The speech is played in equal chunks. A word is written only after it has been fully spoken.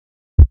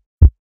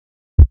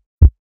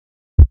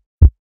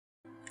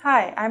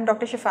Hi, I'm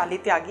Dr.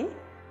 Shefali Tyagi.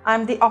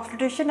 I'm the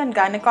obstetrician and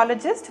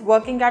gynecologist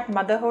working at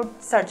Motherhood,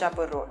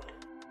 Sarjapur Road.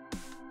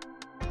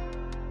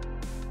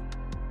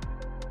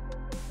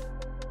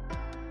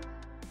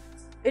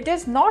 It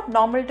is not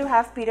normal to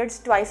have periods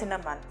twice in a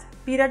month.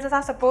 Periods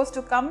are supposed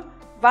to come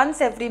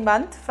once every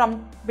month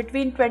from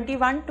between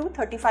 21 to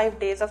 35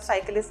 days of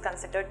cycle is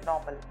considered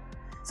normal.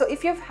 So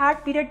if you've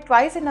had period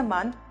twice in a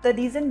month, the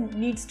reason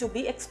needs to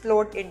be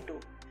explored into.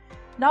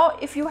 Now,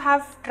 if you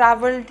have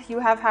traveled, you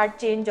have had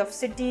change of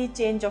city,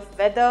 change of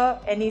weather,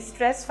 any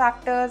stress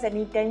factors,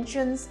 any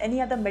tensions,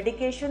 any other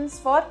medications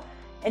for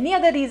any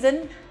other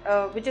reason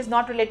which is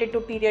not related to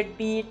period,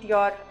 be it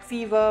your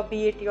fever,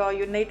 be it your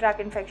urinary tract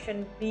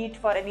infection, be it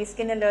for any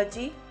skin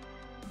allergy,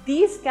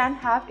 these can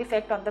have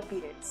effect on the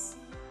periods.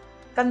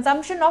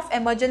 Consumption of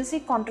emergency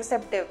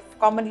contraceptive,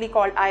 commonly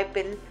called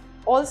I-pill,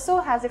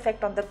 also has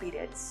effect on the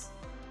periods.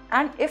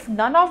 And if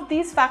none of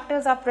these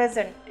factors are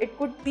present, it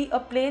could be a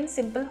plain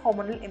simple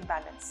hormonal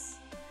imbalance.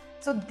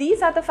 So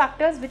these are the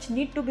factors which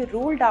need to be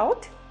ruled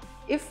out.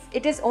 If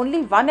it is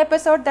only one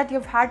episode that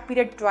you've had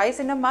period twice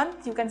in a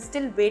month, you can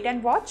still wait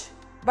and watch.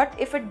 But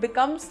if it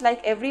becomes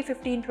like every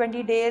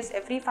 15-20 days,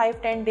 every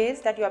 5-10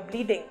 days that you are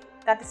bleeding,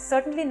 that is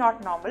certainly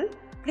not normal.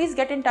 Please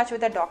get in touch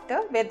with a doctor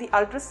where the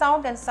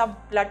ultrasound and some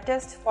blood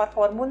test for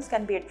hormones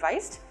can be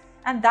advised,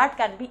 and that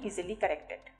can be easily corrected.